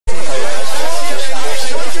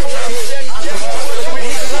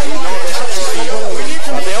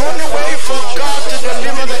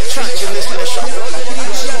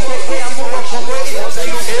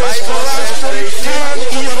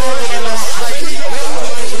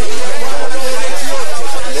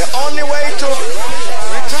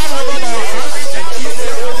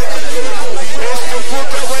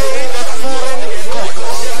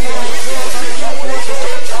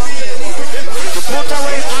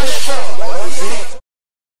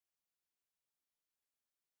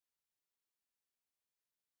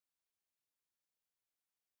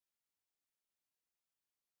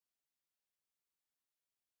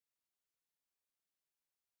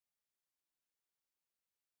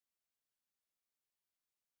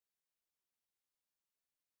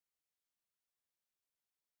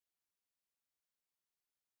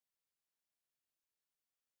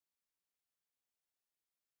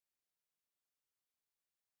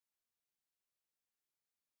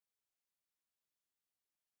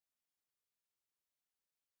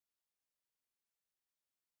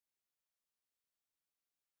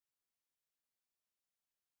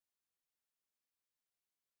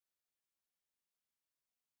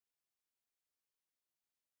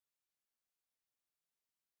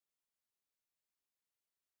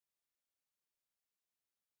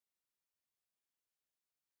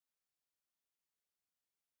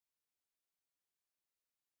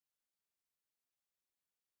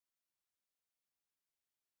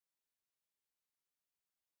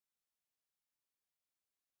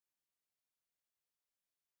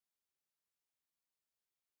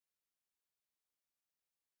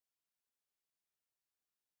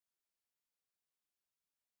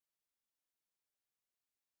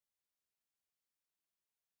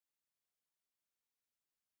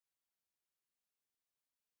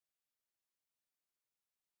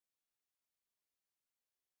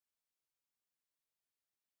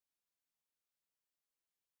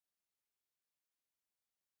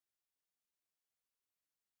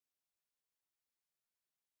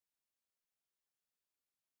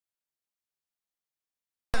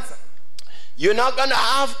You're not going to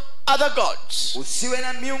have other gods. Usiwe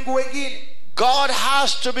na miungu wengine. God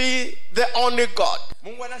has to be the only God.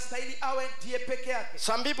 Mungu anastahili awe ndiye peke yake.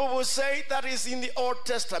 Some people will say that is in the Old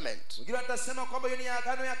Testament. Wengine watasema kwamba hiyo ni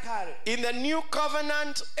agano ya kale. In the new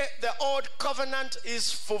covenant, the old covenant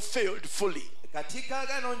is fulfilled fully. Katika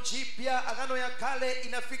agano jipya, agano ya kale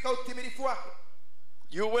inafika utimilifu wake.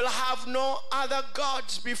 You will have no other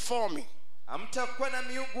gods before me. Hamtakuwa na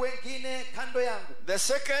miungu wengine kando yangu. The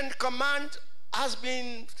second command has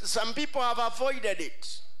been, some people have avoided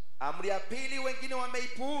it. Amri ya pili wengine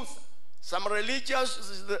wameipuuza. Some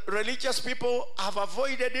religious people have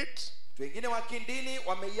avoided it. Wengine wa kidini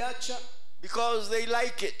wameiacha because they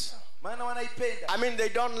like it. Maana wanaipenda. I mean, they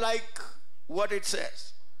don't like what it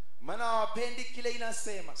says. Maana hawapendi kile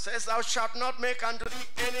inasema. Says, thou shalt not make unto thee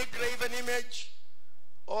any graven image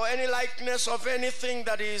or any likeness of anything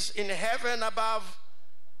that is in heaven above,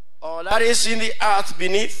 or that is in the earth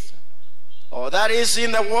beneath, or that is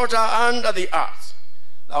in the water under the earth.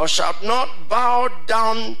 Thou shalt not bow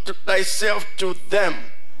down to thyself to them,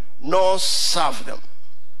 nor serve them.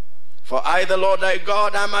 For I, the Lord thy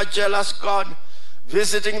God, am a jealous God,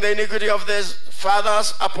 visiting the iniquity of the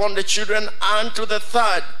fathers upon the children, and to the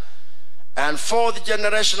third and fourth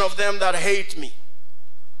generation of them that hate me.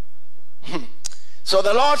 So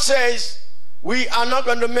the Lord says, we are not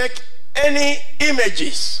going to make any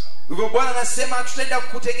images. We are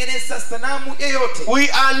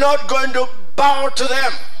not going to bow to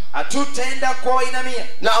them.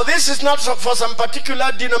 Now this is not for some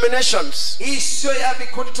particular denominations.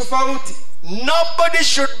 Nobody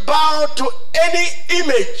should bow to any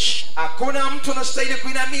image,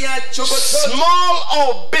 small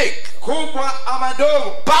or big.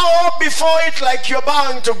 Bow before it like you're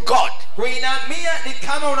bowing to God. You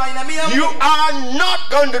are not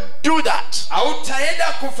going to do that.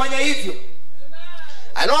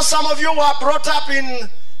 I know some of you are brought up in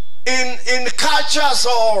cultures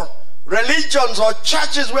or religions or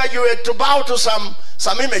churches where you had to bow to some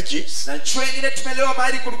images. This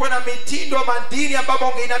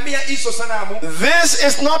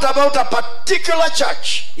is not about a particular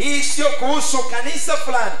church.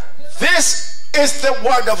 This is the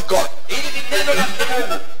word of God. You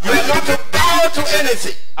are not to bow to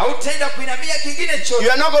anything. You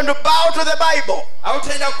are not going to bow to the Bible. You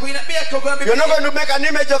are not going to make an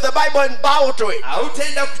image of the Bible and bow to it, or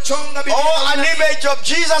an image of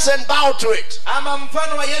Jesus and bow to it, or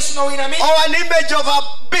an image of a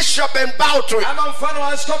bishop and bow to it.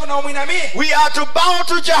 We are to bow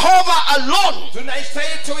to Jehovah alone.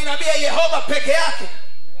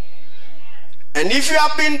 And if you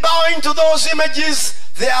have been bowing to those images,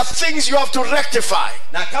 there are things you have to rectify.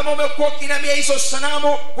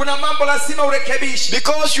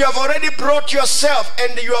 Because you have already brought yourself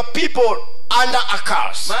and your people under a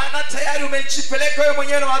curse.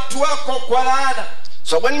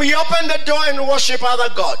 So when we open the door and worship other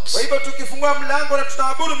gods,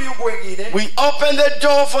 we open the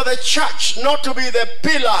door for the church not to be the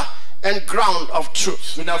pillar and ground of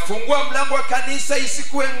truth.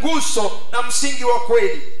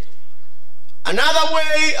 Another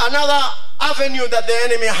way, another avenue that the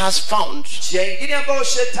enemy has found,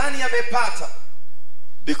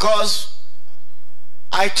 because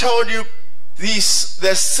I told you these,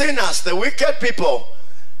 the sinners, the wicked people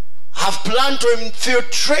have planned to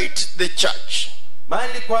infiltrate the church.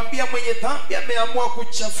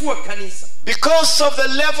 Because of the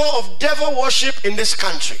level of devil worship in this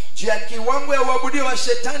country,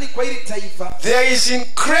 there is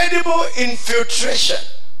incredible infiltration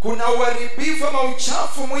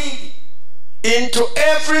into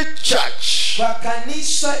every church,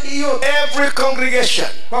 every congregation.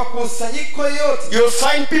 You'll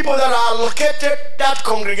find people that are allocated that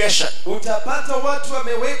congregation.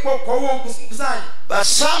 But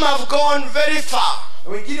some have gone very far.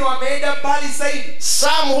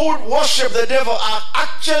 Some who worship the devil are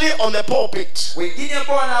actually on the pulpit.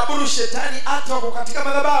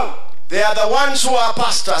 They are the ones who are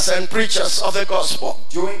pastors and preachers of the gospel.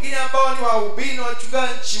 But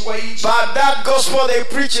that gospel they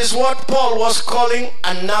preach is what Paul was calling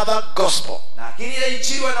another gospel.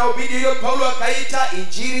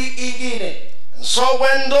 So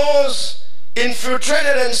when those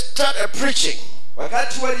infiltrated and started preaching,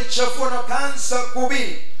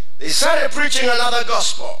 they started preaching another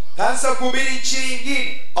gospel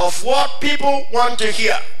of what people want to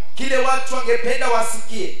hear. Timothy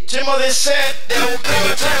said there will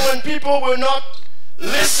come a time when people will not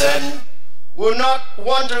listen, will not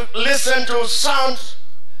want to listen to sound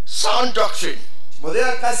doctrine. But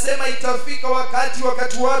there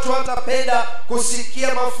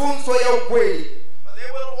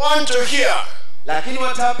they will want to hear lakini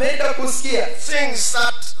watapenda kusikia things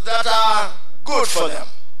that are good for them,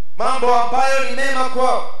 mambo ambayo ni mema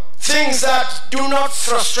kwao, things that do not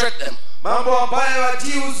frustrate them, mambo ambayo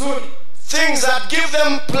hatii huzuni, things that give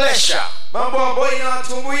them pleasure. mambo ambayo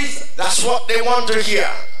inawatumbuiza. That's what they want to hear.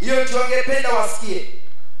 Hiyo ndio wangependa wasikie.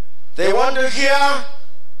 They want to hear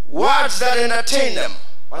words that entertain them.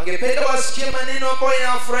 Wangependa wasikie maneno ambayo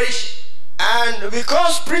yanawafurahisha. And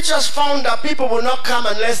because preachers found that people will not come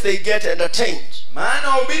unless they get entertained, maana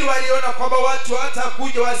wahubiri waliona kwamba watu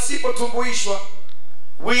hatakuja wasipotumbuishwa,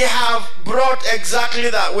 we have brought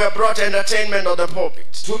exactly that. We have brought entertainment on the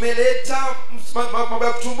pulpit. tumeleta mambo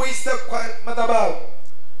ya kutumbuisha kwa madhabahu.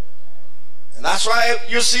 And that's why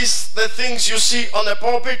you see the things you see on the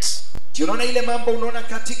pulpit. Unaona ile mambo unaona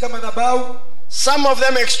katika madhabahu, Some of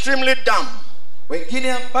them extremely dumb,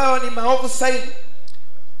 wengine ambao ni maovu zaidi,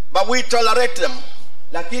 but we tolerate them.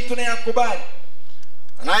 lakini tunayakubali.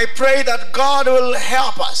 And I pray that God will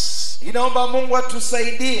help us, Inaomba Mungu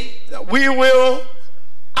atusaidie that we will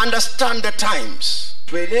understand the times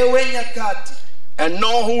tuelewe nyakati and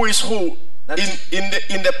know who is who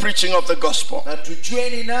in the preaching of the gospel. na tujue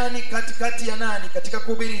ni nani katikati ya nani katika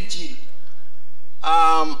kuhubiri injili.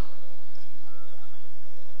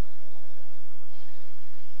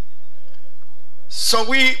 So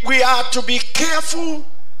we are to be careful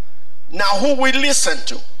now who we listen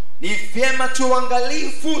to, Ni vyema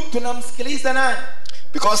tuangalifu tunamsikiliza nani,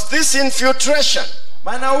 because this infiltration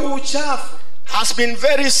maana huu uchafu has been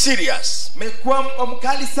very serious. umekuwa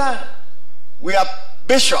mkali sana. We are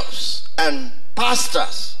bishops and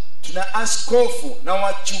pastors, Tuna askofu na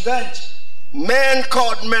wachungaji, men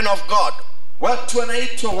called men of God, watu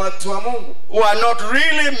wanaitwa watu wa Mungu, who are not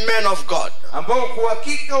really men of God, ambao kwa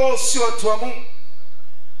hakika wao sio watu wa Mungu,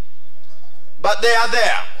 but they are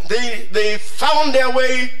there. They found their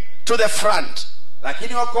way to the front.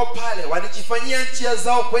 lakini wako pale walijifanyia njia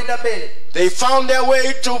zao kwenda mbele, They found their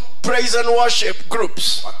way to praise and worship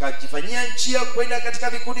groups. wakajifanyia njia kwenda katika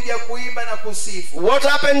vikundi vya kuimba na kusifu. What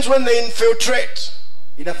happens when they infiltrate?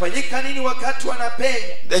 Inafanyika nini wakati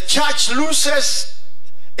wanapenya? The church loses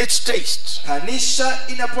its taste, Kanisa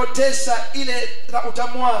inapoteza ile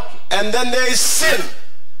utamu wake. and then there is sin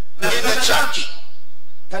in the church.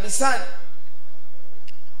 Kanisani.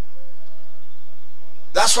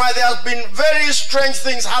 That's why there have been very strange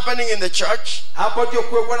things happening in the church, Hapo ndio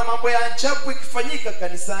kuwa na mambo ya ajabu ikifanyika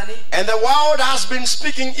kanisani, and the world has been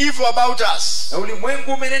speaking evil about us. na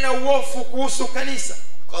ulimwengu umenena uofu kuhusu kanisa.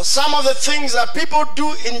 Because some of the things that people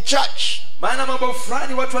do in church, Maana mambo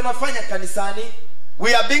fulani watu wanafanya kanisani,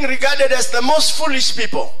 we are being regarded as the most foolish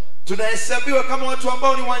people. tunahesabiwa kama watu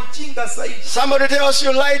ambao ni wajinga zaidi. Somebody tells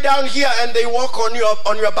you lie down here and they walk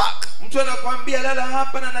on your back. Mtu anakuambia lala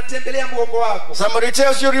hapa na anatembelea mgongo wako. Somebody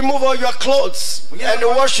tells you remove all your clothes and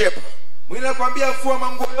worship. Mwingine anakuambia fua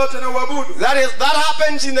manguo yote na uabudu. That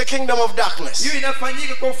happens in the kingdom of darkness. Hiyo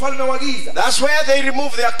inafanyika kwa ufalme wa giza. That's where they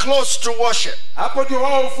remove their clothes to worship. Hapo ndio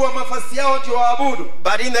wao hufua mavazi yao ndio waabudu.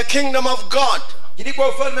 But in the kingdom of God, Lakini kwa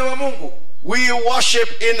ufalme wa Mungu, we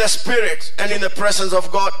worship in the spirit and in the presence of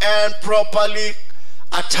God and properly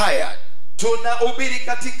attired. tunahubiri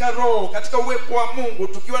katika roho, katika uwepo wa Mungu,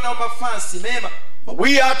 tukiwa na mavazi mema.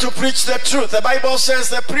 We are to preach the truth. The Bible says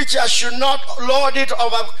the preacher should not lord it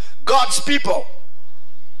over God's people.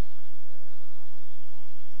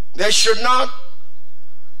 They should not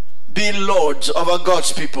be lords over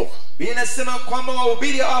God's people. Biblia inasema kwamba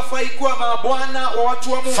wahubiri hawafai kuwa mabwana wa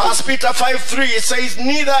watu wa Mungu. 1 Peter 5:3, it says,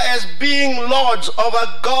 neither as being lords over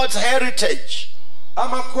God's heritage.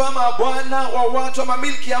 Ama kuwa mabwana wa watu wa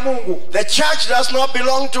mamiliki ya Mungu. The church does not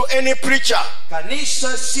belong to any preacher.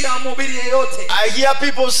 Kanisa si ya mhubiri yeyote. I hear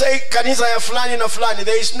people say kanisa ya fulani na fulani.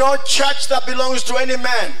 There is no church that belongs to any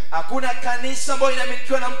man. Hakuna kanisa ambayo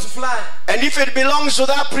inamilikiwa na mtu fulani. And if it belongs to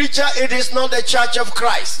that preacher, it is not the church of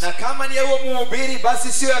Christ. Na kama ni huo mhubiri,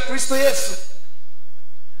 basi sio ya Kristo Yesu.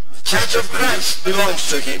 The church of Christ belongs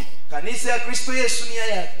to him. Kanisa ya Kristo Yesu ni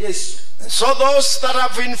ya Yesu. And so those that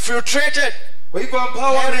have infiltrated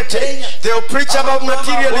heritage, they'll preach about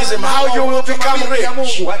materialism, how you will become rich.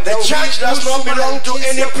 The church does not belong to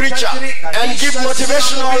any preacher and give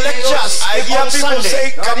motivational lectures. I hear people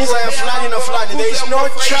say kanisa ya fulani na fulani. There is no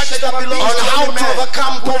church that belongs on how to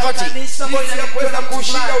overcome poverty poverty. jinsi ya kuweza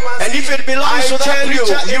kushinda umaskini. And if it belongs to that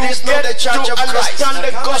preacher, you get to understand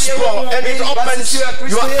the gospel, and it opens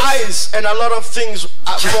your eyes, and a lot of things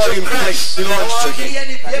fall in place.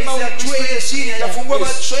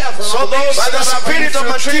 So by the spirit of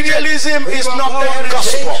materialism is not the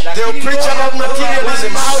gospel. They'll preach about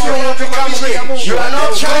materialism, how you will become rich. You are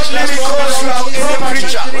not godly because you are a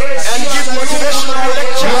preacher and give motivational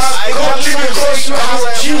lectures. Godly because you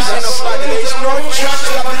have Jesus. There is no church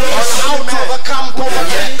on how to overcome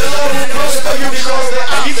poverty.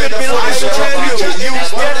 And if it belongs to you, you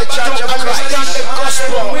get a church of understand the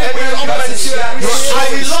gospel, and it opens your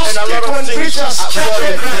eyes, and a lot of things fall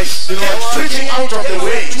in place. Preaching out of the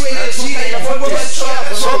way.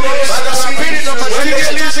 So by the spirit of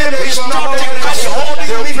materialism is not the gospel.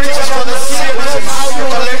 They'll preach about the materialism, how you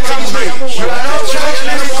collect rich. You are not godly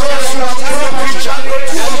because you are a preacher and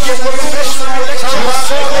give motivational lectures. You are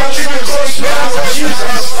godly because you have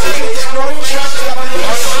Jesus. There is no church on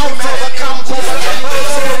how to overcome poverty.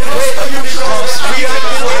 Because we are in the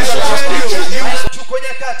last days.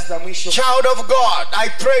 Child of God, I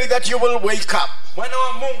pray that you will wake up.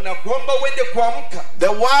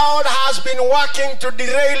 The world has been working to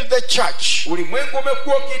derail the church, to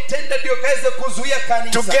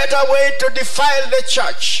get away to defile the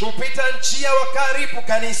church.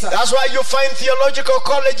 That's why you find theological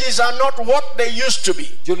colleges are not what they used to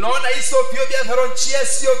be.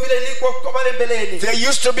 There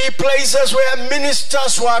used to be places where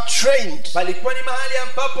ministers were trained, but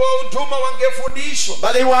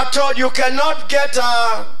they were told you cannot get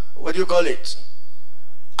a, what do you call it,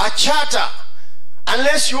 a charter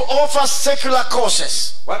unless you offer secular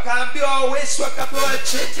courses.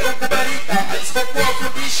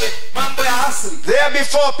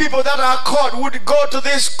 Therefore, people that are called would go to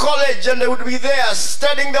this college and they would be there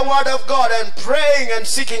studying the word of God and praying and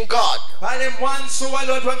seeking God.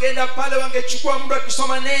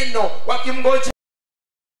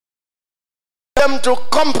 Them to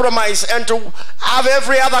compromise and to have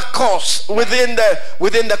every other course within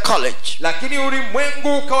the college.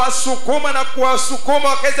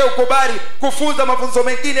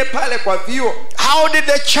 How did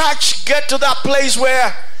the church get to that place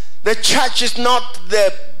where the church is not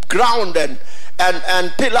the ground and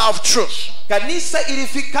pillar of truth?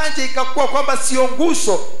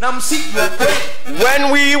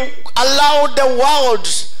 When we allow the world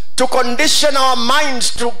to condition our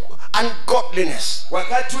minds to ungodliness.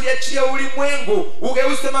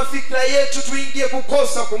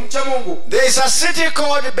 There is a city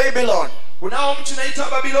called Babylon,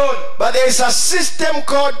 but there is a system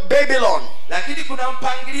called Babylon.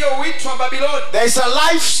 There is a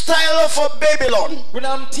lifestyle for Babylon.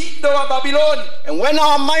 And when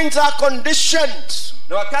our minds are conditioned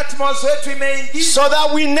so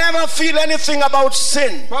that we never feel anything about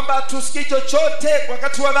sin,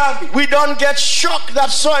 we don't get shocked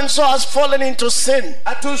that so and so has fallen into sin.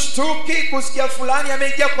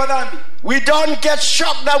 We don't get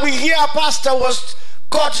shocked that we hear a pastor was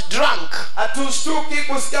caught drunk.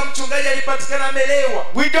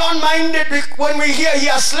 We don't mind it when we hear he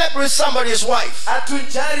has slept with somebody's wife.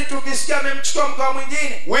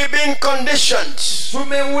 We've been conditioned.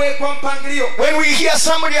 When we hear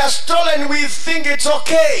somebody has stolen, we think it's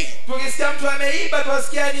okay.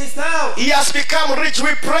 He has become rich.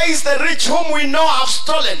 We praise the rich whom we know have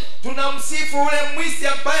stolen,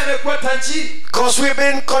 because we've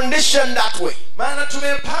been conditioned that way.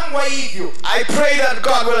 I pray that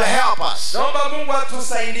God will help us.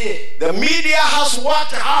 The media has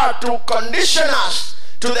worked hard to condition us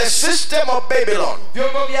to the system of Babylon, to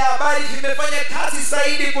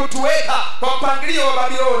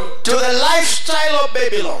the lifestyle of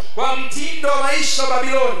Babylon.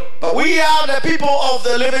 But we are the people of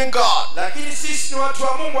the living God,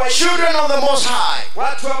 children of the Most High.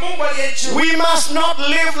 We must not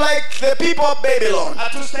live like the people of Babylon.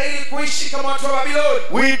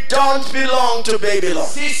 We don't belong to Babylon.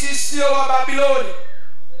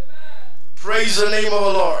 Praise the name of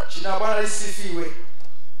the Lord.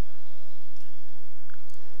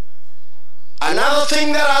 Another thing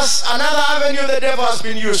another avenue the devil has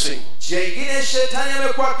been using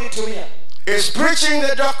is preaching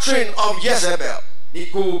the doctrine of Jezebel.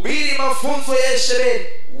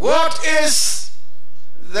 What is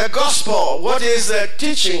the gospel? What is the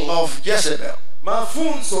teaching of Jezebel?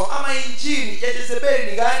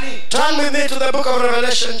 Turn with me to the book of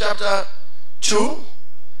Revelation chapter 2.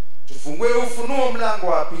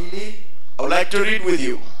 I would like to read with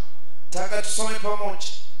you.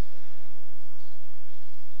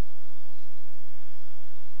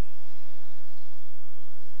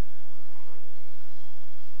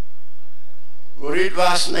 We read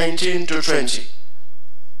verse 19 to 20.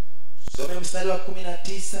 Some mstari wa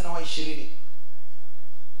 19 na wa 20.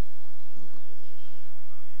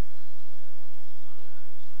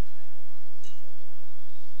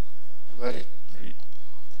 Read.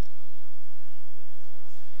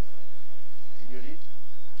 Can you read?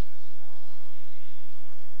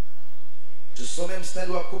 Tusome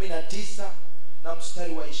mstari wa 19 na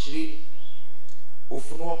mstari wa 20.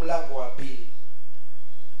 Ufunuo mlango wa 2.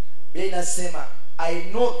 Biblia inasema, I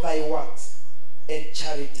know thy works and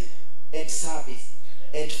charity and service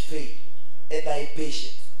and faith and thy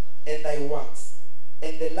patience and thy works,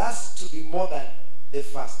 and the last to be more than the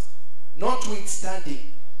first.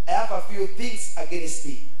 Notwithstanding, I have a few things against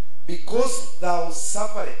thee, because thou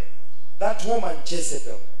sufferest that woman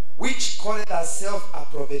Jezebel, which calleth herself a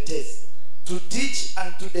prophetess, to teach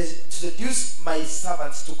and to seduce my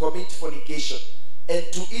servants to commit fornication, and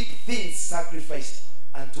to eat things sacrificed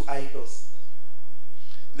unto idols.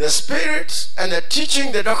 The spirit and the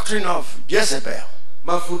teaching, the doctrine of Jezebel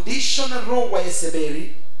Mafundisho na roho wa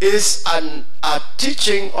Yezebeli is a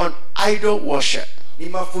teaching on idol worship. ni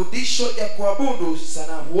mafundisho ya kuabudu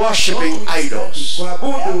sanamu. Worshipping idols.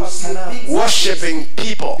 Kuabudu sanamu. Worshipping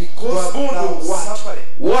people. Kuabudu watu.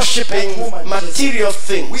 Worshipping material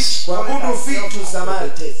things. Kuabudu vitu za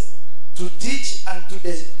mali. To teach and to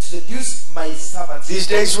seduce my servants. These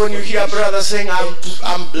days when you hear a brother saying, I'm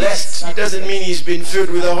blessed, he doesn't mean he's been filled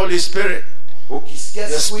with the Holy Spirit.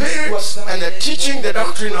 The spirit and the teaching, the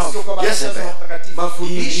doctrine of Jezebel,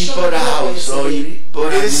 he bought a house, or he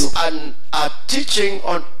bought a teaching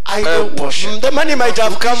on idol worship. The money might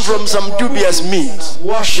have come from some dubious means.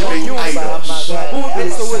 Worshipping idols.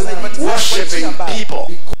 Worshipping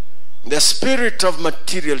people. The spirit of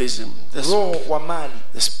materialism. The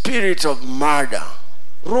spirit of murder.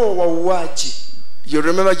 You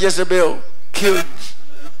remember Jezebel killed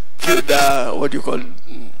what do you call it?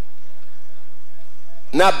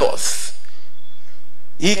 Naboth.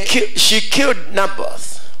 She killed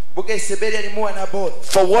Naboth.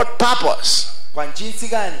 For what purpose?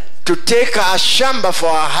 To take her shamba for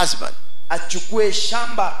her husband.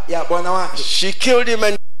 She killed him,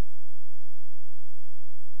 and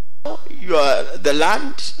you are the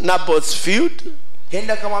land, Naboth's field,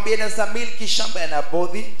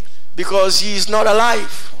 because he is not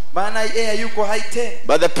alive.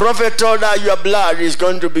 But the prophet told her, your blood is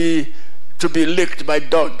going to be licked by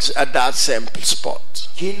dogs at that same spot.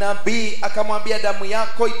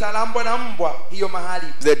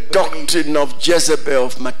 The doctrine of Jezebel,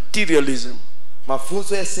 of materialism.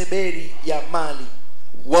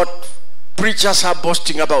 What preachers are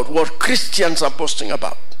boasting about, what Christians are boasting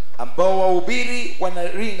about. Boast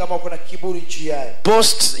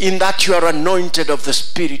in that you are anointed of the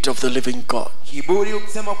Spirit of the living God.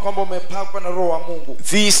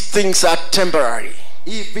 These things are temporary.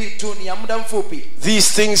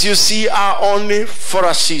 These things you see are only for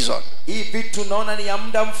a season.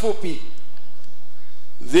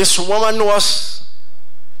 This woman was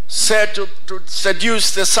said to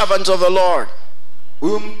seduce the servants of the Lord.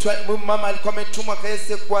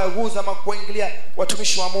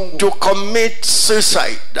 To commit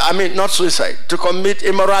suicide. I mean, not suicide. To commit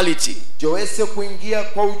immorality. It's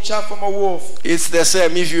the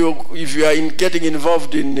same. If you are getting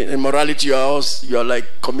involved in immorality, you are like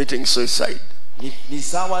committing suicide. But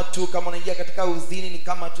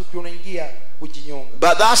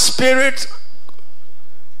that spirit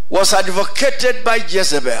was advocated by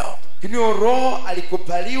Jezebel. And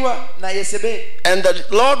the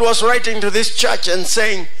Lord was writing to this church and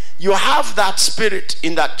saying, you have that spirit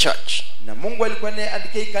in that church.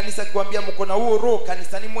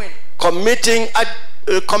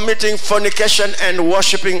 Committing fornication and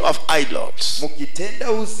worshipping of idols.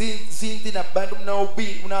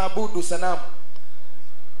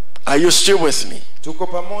 Are you still with me?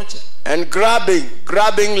 And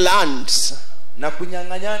grabbing lands.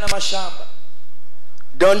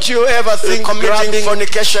 Don't you ever think committing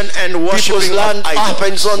fornication and worshipping land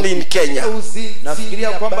happens only in Kenya?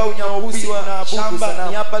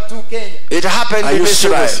 It happened in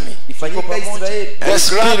Israel. The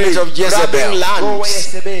spirit of Jezebel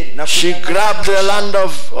lands. She grabbed the land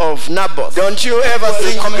of Naboth. Don't you ever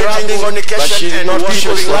think committing fornication and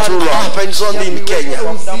worshipping land happens only in Kenya?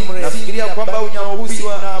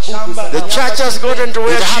 The church has gotten to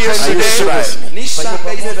where she is today.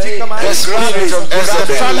 The spirit of Jezebel.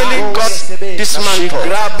 The family got dismantled. She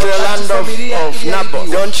grabbed the land of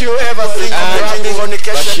Naboth. Don't you ever think committing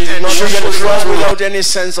fornication and worshipping land without any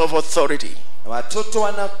sense of authority? And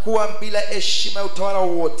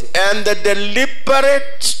the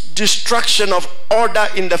deliberate destruction of order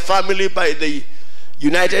in the family by the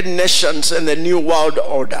United Nations and the New World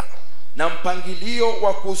Order. Na mpangilio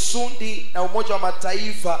wa kusudi na Umoja wa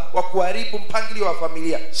Mataifa wa kuharibu mpangilio wa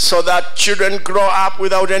familia. So that children grow up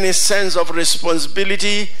without any sense of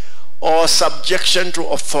responsibility or subjection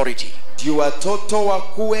to authority. Ndio watoto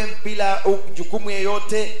wakuwe bila jukumu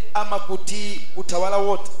yoyote ama kutii utawala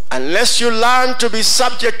wote. Unless you learn to be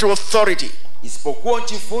subject to authority, isipokuwa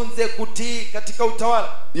jifunze kutii katika utawala,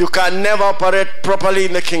 you can never operate properly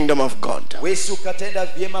in the kingdom of God. Wewe ukatenda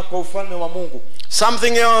vyema kwa ufalme wa Mungu.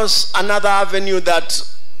 Something else, another avenue that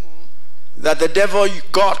the devil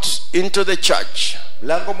got into the church,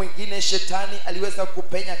 lango mwingine shetani aliweza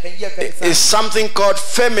kupenya kaingia kanisani, is something called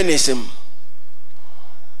feminism.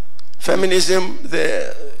 Feminism,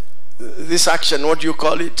 this action, what do you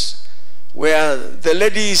call it, where the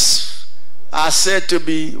ladies are said to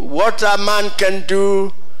be, what a man can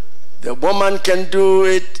do, the woman can do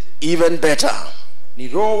it even better. Ni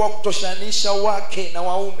roho wa kutoshanisha wake na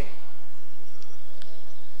waume.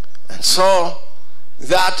 And so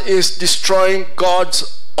that is destroying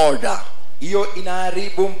God's order. Hiyo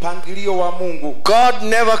inaharibu mpangilio wa Mungu. God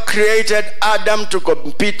never created Adam to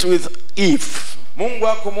compete with Eve. Mungu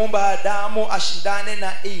hakumuumba Adamu ashindane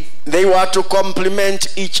na Eve. They were to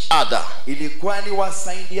complement each other. Ilikuwa ni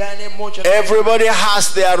wasaidiane mmoja. Everybody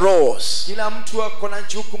has their roles. Kila mtu ako na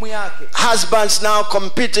jukumu yake. Husbands now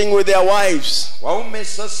competing with their wives. Waume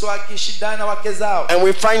sasa wakishindana wake zao. And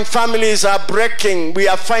we find families are breaking. We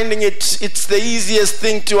are finding it's the easiest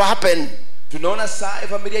thing to happen. Tunaona saa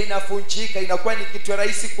familia inafunjika, inakuwa ni kitu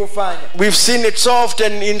rahisi kufanya. We've seen it so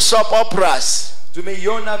often in soap operas.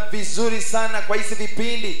 Tumeiona vizuri sana kwa hizi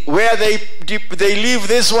vipindi, where they leave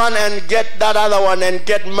this one and get that other one and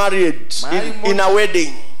get married in a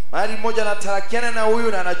wedding. Mari moja anatarakiana na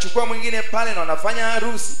huyu na anachukua mwingine pale na wanafanya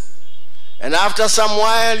harusi. And after some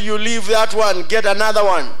while you leave that one, get another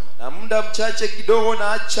one. Na muda mchache kidogo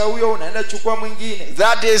na acha huyo unaenda chukua mwingine.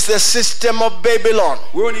 That is the system of Babylon.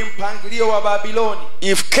 Huo ni mpangilio wa Babiloni.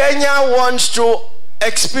 If Kenya wants to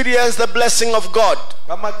experience the blessing of God,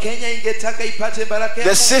 kama Kenya ingetaka ipate baraka ya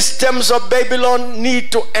the systems of Babylon need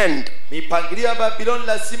to end. Mipangilio ya Babiloni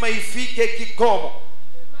lazima ifike kikomo.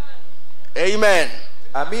 Amen.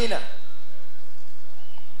 Amina.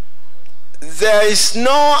 There is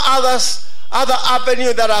no other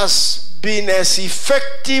avenue that has been as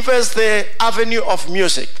effective as the avenue of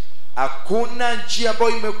music. Hakuna njia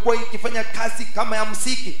ambayo imekuwa ikifanya kazi kama ya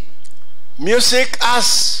muziki. Music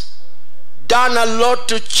has done a lot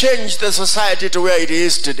to change the society to where it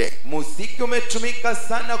is today. Muziki umetumika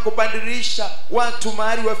sana kubadilisha watu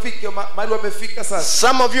mahali wamefika sasa.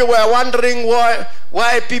 Some of you were wondering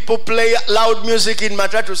why people play loud music in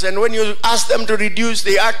matatus, and when you ask them to reduce,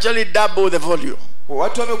 they actually double the volume.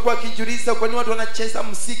 Watu wamekuwa kijiuliza kwa nini watu wanacheza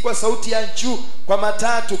muziki kwa sauti ya juu kwa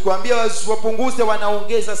matatu, kuambia wapunguze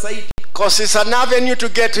wanaongeza zaidi. Because it's an avenue to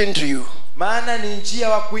get into you. Maana ni njia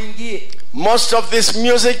wa kuingia. Most of this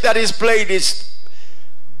music that is played is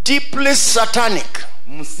deeply satanic.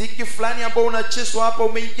 Muziki fulani ambao unachezwa hapa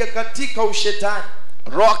umeingia katika ushetani.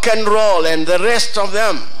 Rock and roll and the rest of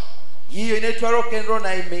them. Hiyo inaitwa rock and roll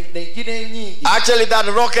na nyingine nyingi. Actually that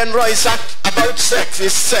rock and roll is about sex,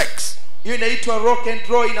 is sex. Hiyo inaitwa rock and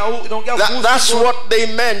roll inaongea kuhusu. That's what they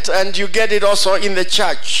meant, and you get it also in the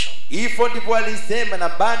church. Hivyo ndivyo walisema na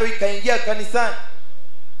bado ikaingia kanisani.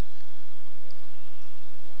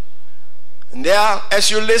 And there,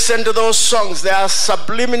 as you listen to those songs, there are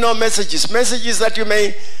subliminal messages that you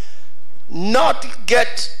may not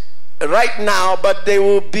get right now, but they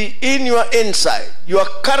will be in your inside. Your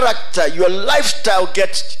character, your lifestyle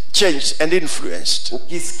gets changed and influenced.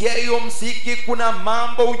 Ukisikia hiyo muziki kuna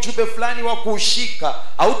mambo ujumbe fulani wa kushika,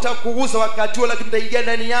 hautakugusa wakati huo, lakini utaingia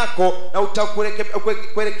ndani yako na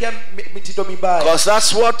utakuelekea mitindo mibaya. Because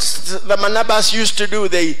that's what the Manabas used to do.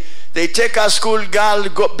 They take a school girl,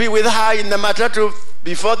 be with her in the matatu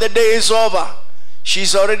before the day is over.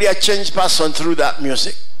 She's already a changed person through that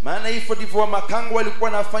music. Maana hivyo ndivyo makango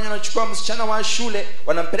walikuwa wanafanya, wanachukua msichana wa shule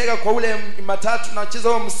wanampeleka kwa ule matatu na wacheza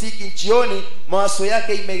huo muziki, jioni mawazo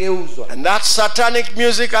yake imegeuzwa. And that satanic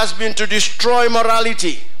music has been to destroy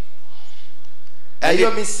morality. And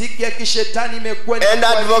hiyo muziki ya kishetani imekuwa ni and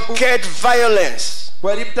advocate violence.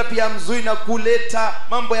 Kuharibta pia mzuri na kuleta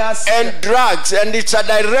mambo ya asili. And drugs, and it's a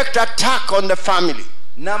direct attack on the family.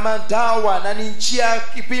 Na madawa na ni njia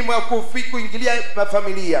kipimo ya kuingilia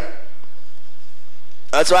familia.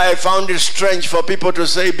 That's why I found it strange for people to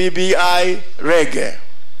say BBI reggae.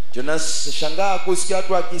 Tunashangaa kusikia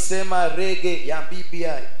watu wakisema reggae ya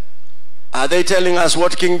BBI. Are they telling us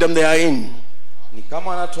what kingdom they are in? Ni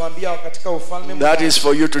kama wanatuambia katika ufalme. That is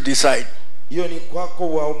for you to decide. Hiyo ni kwako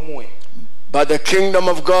uamue. But the kingdom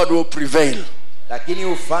of God will prevail. lakini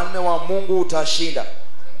ufalme wa Mungu utashinda.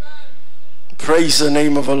 Praise the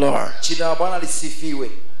name of the Lord. Jina la Bwana lisifiwe.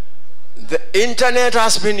 The internet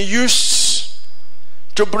has been used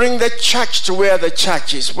to bring the church to where the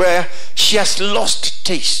church is, where she has lost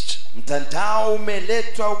taste. Mtandao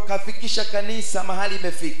umeletwa ukafikisha kanisa mahali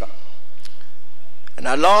imefika. And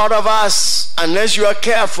a lot of us, unless you are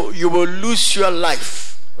careful, you will lose your life.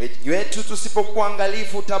 Wetu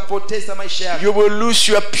tusipokuangalifu utapoteza maisha yako. You will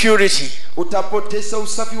lose your purity. Utapoteza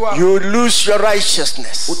usafi wako. You will lose your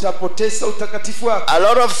righteousness. Utapoteza utakatifu wako. A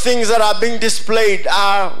lot of things that are being displayed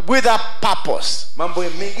are with a purpose. Mambo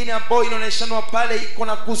mengine ambayo inaonyeshanwa pale iko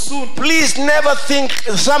na kusudi. Please never think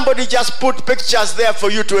somebody just put pictures there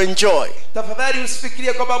for you to enjoy. Tafadhali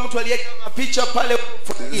usifikirie kwamba mtu aliweka picha pale.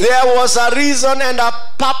 There was a reason and a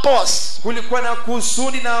purpose. Kulikuwa na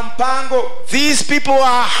kusudi na mpango. These people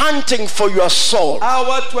are hunting for your soul. Hao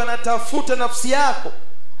watu wanatafuta nafsi yako.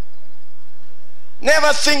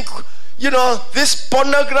 Never think, this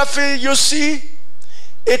pornography you see,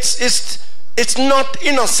 it's not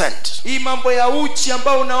innocent. Hii mambo ya uchi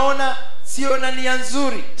ambao unaona sio na nia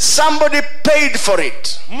nzuri. Somebody paid for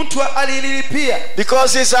it. Mtu alilipia.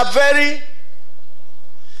 Because it's a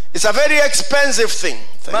very expensive thing.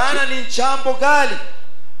 Maana ni jambo ghali.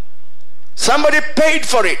 Somebody paid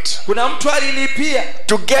for it. Kuna mtu alilipia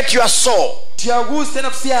to get your soul. Tiaguse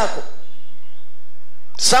nafsi yako.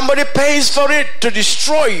 Somebody pays for it to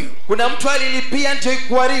destroy you. Kuna mtu alilipia ndio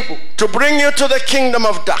ikuharibu. To bring you to the kingdom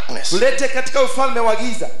of darkness. Kulete katika ufalme wa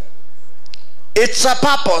giza. It's a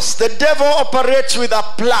purpose. The devil operates with a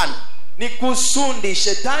plan. Ni kusudi,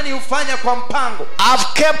 shetani hufanya kwa mpango. I've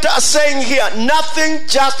kept saying here, nothing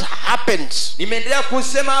just happens. Nimeendelea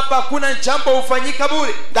kusema hapa hakuna jambo hufanyika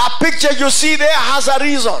bure. That picture you see there has a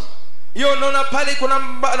reason. Hiyo unaona pale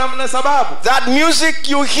kuna sababu. That music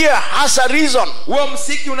you hear has a reason. Huo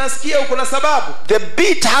muziki unasikia uko na sababu. The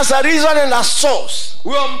beat has a reason and a source.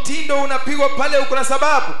 Huo mtindo unapigwa pale uko na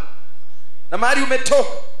sababu. Na mahali umetoka.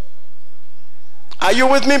 Are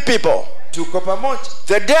you with me, people? Tuko pamoja.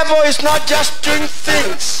 The devil is not just doing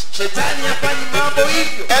things. Shetani hafanyi mambo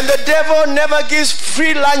hivyo. And the devil never gives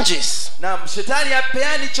free lunches. Na shetani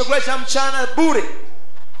hapeani chakula cha mchana bure.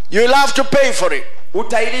 You'll have to pay for it.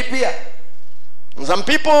 Utailipia. Some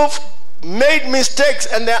people have made mistakes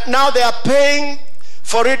and now they are paying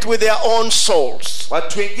for it with their own souls.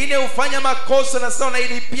 Watu wengine hufanya makosa na sasa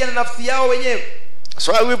wanailipia na nafsi yao wenyewe.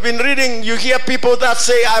 So we've been reading, you hear people that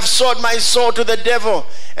say, I've sold my soul to the devil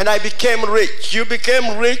and I became rich. You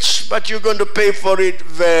became rich, but you're going to pay for it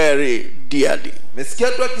very dearly. Mesikia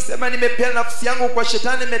watu wakisema nimepea nafsi yangu kwa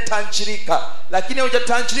shetani nimetajirika, lakini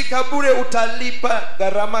hujatajirika bure, utalipa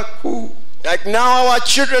gharama kuu. Like now our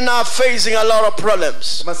children are facing a lot of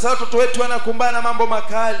problems. Sasa watoto wetu wanakumbana mambo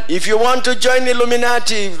makali. If you want to join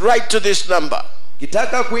Illuminati, write to this number.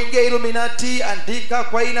 Kitaka kuingia Illuminati, andika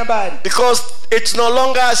kwa hii nambari. Because it's no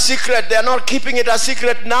longer a secret. They are not keeping it a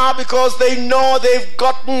secret now because they know they've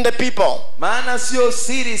gotten the people. Maana sio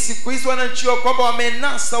siri, siku hizi wanajua kwamba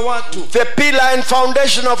wamenasa watu. The pillar and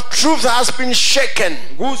foundation of truth has been shaken.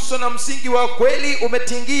 Nguzo na msingi wa kweli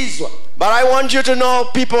umetingizwa. But I want you to know,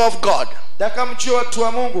 people of God, taka mjue watu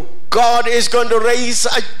wa Mungu, God is going to raise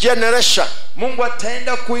a generation. Mungu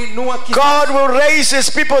ataenda kuinua kizazi. God will raise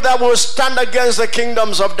his people that will stand against the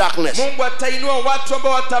kingdoms of darkness. Mungu atainua watu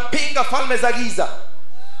ambao watapinga falme za giza.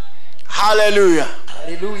 Hallelujah.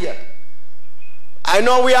 Hallelujah. I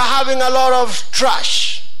know we are having a lot of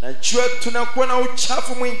trash. Najua tunakuwa na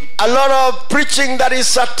uchafu mwingi. A lot of preaching that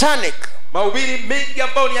is satanic. Mahubiri mengi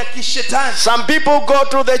ambao ni ya kishetani. Some people go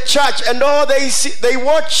to the church and they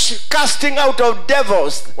watch casting out of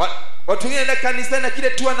devils. Watu wengine na kanisa na kile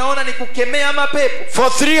tu wanaona ni kukemea mapepo. For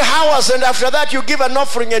 3 hours and after that you give an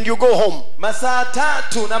offering and you go home. Masaa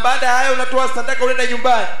 3 na baada ya hayo unatoa sadaka unaenda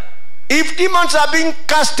nyumbani. If demons are being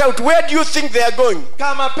cast out, where do you think they are going?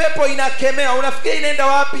 Kama pepo inakemea, unafikiri inaenda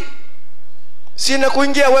wapi? Sina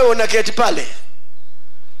kuingia wewe unaketi pale.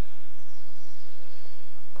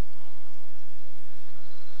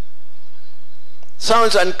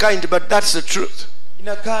 Sounds unkind, but that's the truth.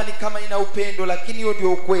 Inakaa ni kama ina upendo, lakini hiyo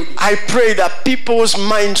ndio ukweli. I pray that people's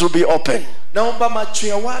minds will be open. Naomba macho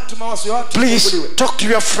ya watu, mawazo ya watu please talk to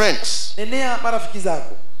your friends. Nenea marafiki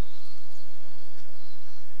zako.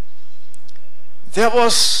 There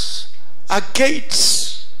was a gate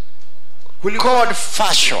called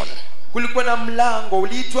fashion. Kulikuwa na mlango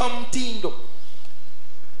uliitwa mtindo.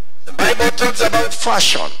 The Bible talks about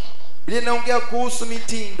fashion.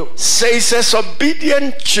 Says as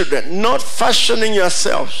obedient children, not fashioning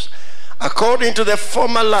yourselves according to the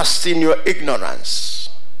former lust in your ignorance,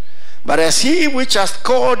 but as he which hath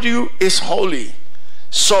called you is holy,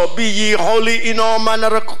 So be ye holy in all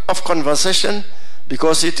manner of conversation,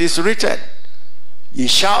 because it is written, ye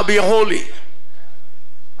shall be holy,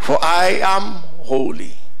 for I am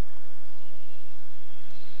holy.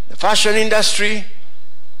 The fashion industry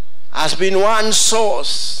has been one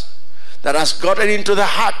source that has gotten into the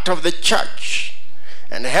heart of the church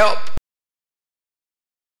and helped,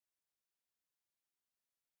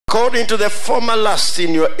 according to the former lust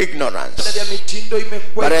in your ignorance.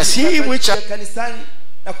 But as he which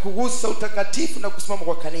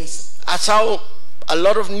that's how a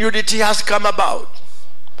lot of nudity has come about.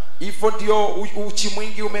 Fashions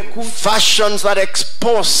that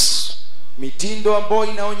expose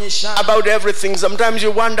about everything. Sometimes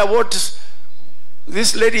you wonder what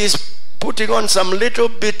this lady is putting on, some little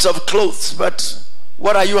bits of clothes, but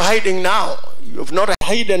what are you hiding now? You've not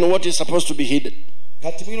hidden what is supposed to be hidden.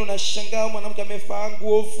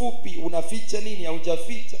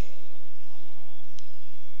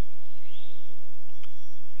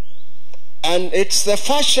 And it's the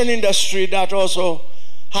fashion industry that also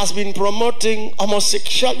has been promoting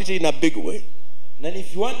homosexuality in a big way. Making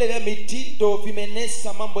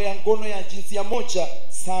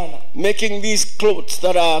these clothes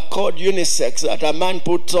that are called unisex, that a man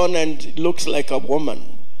puts on and looks like a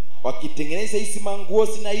woman.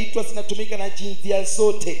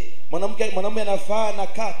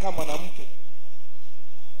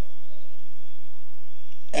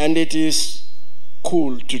 And it is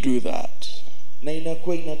cool to do that.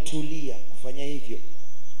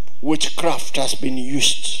 Witchcraft has been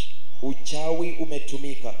used to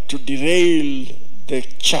derail the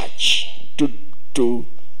church, to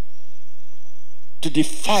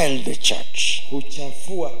defile the church.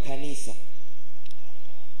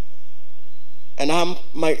 And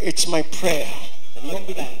it's my prayer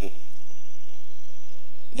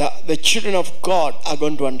that the children of God are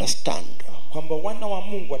going to understand.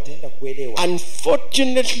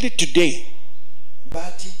 Unfortunately today,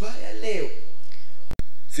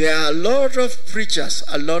 there are a lot of preachers,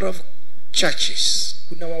 a lot of churches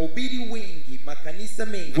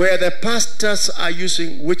where the pastors are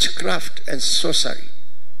using witchcraft and sorcery.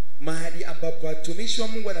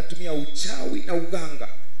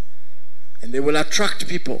 And they will attract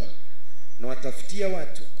people,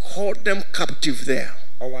 hold them captive there.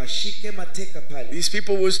 These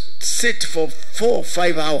people will sit for 4 or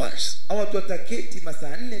 5 hours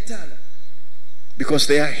because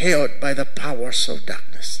they are held by the powers of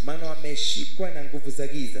darkness.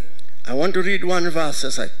 I want to read one verse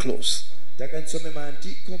as I close.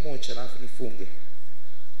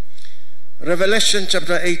 Revelation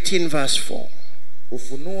chapter 18 verse 4.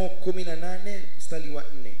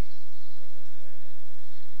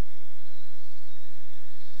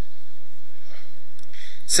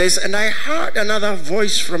 Says, and I heard another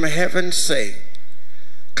voice from heaven saying,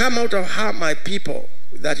 come out of her, my people,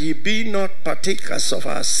 that ye be not partakers of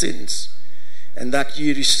our sins, and that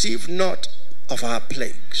ye receive not of our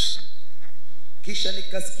plagues. Kisha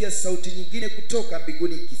nikasikia sauti nyingine kutoka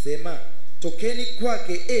mbinguni ikisema, tokeni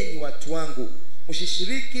kwake enyi watu wangu,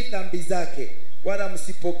 msishiriki dhambi zake, wala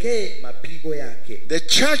msipokee mapigo yake. The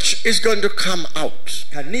church is going to come out.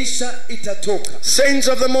 Kanisa itatoka. Saints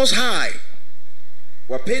of the Most High.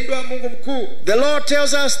 Wapendwa Mungu mkuu. The Lord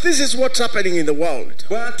tells us this is what's happening in the world.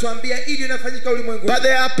 Bwana tuambia ili inafanyika ulimwenguni. But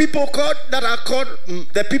there are people that are called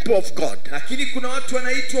the people of God. Lakini kuna watu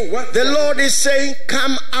wanaitwa watu. The Lord is saying,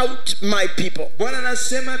 come out my people. Bwana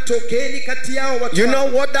anasema tokeni kati yao watu. You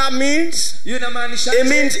know what that means? It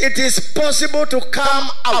means it is possible to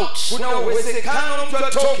come out. Kuna uwezekano mtu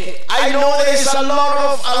atoke. I know there is a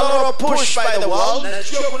lot of push by the world.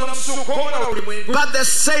 But the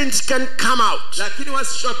saints can come out.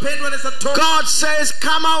 God says,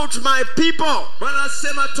 come out my people,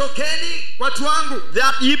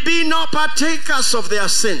 that ye be not partakers of their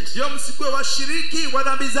sins,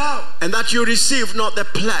 and that you receive not the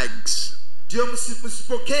plagues,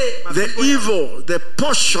 the evil, the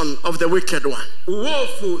portion of the wicked one.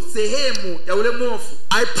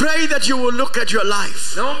 I pray that you will look at your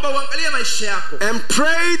life and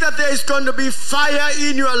pray that there is going to be fire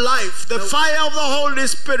in your life, the fire of the Holy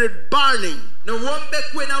Spirit burning.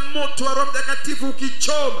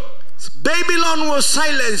 Babylon will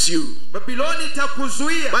silence you, but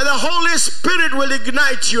the Holy Spirit will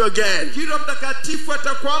ignite you again.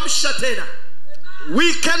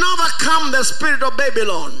 We can overcome the spirit of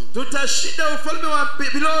Babylon.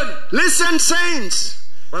 Listen, saints.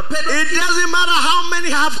 It doesn't matter how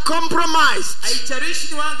many have compromised.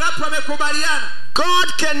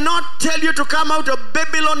 God cannot tell you to come out of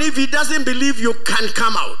Babylon if he doesn't believe you can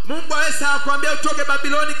come out.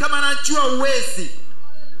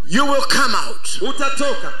 You will come out.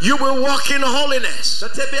 Utatoka. You will walk in holiness.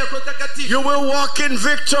 Utatembea kwa utakatifu. You will walk in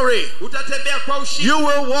victory. Utatembea kwa ushindi. You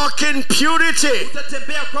will walk in purity.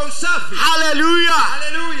 Utatembea kwa usafi. Hallelujah.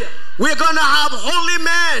 Hallelujah. We're going to have holy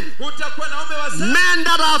men. Men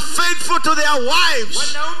that are faithful to their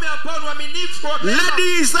wives.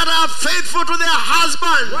 Ladies that are faithful to their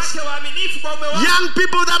husbands. Young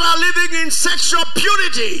people that are living in sexual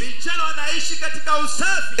purity.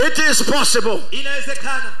 It is possible.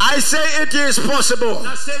 I say it is possible.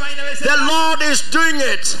 The Lord is doing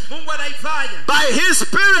it. By His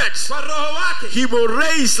Spirit, He will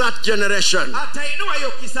raise that generation.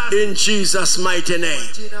 In Jesus' mighty name.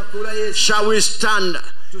 Shall we stand?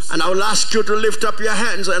 And I will ask you to lift up your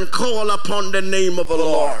hands and call upon the name of the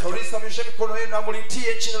Lord.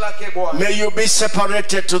 May you be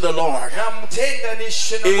separated to the Lord.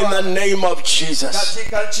 In the name of Jesus.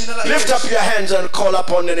 Lift up your hands and call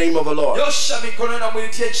upon the name of the Lord.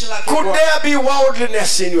 Could there be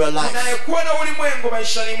worldliness in your life? Ask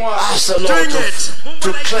the Lord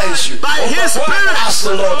to cleanse you. By His Spirit, ask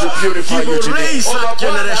the Lord to purify you today. Raise that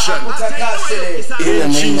generation.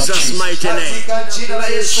 In Jesus' mighty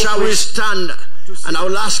name. Shall we stand? And I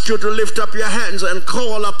will ask you to lift up your hands and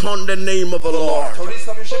call upon the name of the Lord.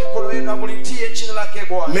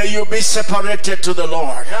 May you be separated to the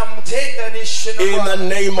Lord. In the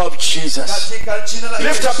name of Jesus.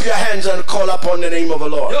 Lift up your hands and call upon the name of the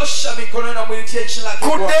Lord.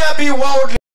 Could there be worldly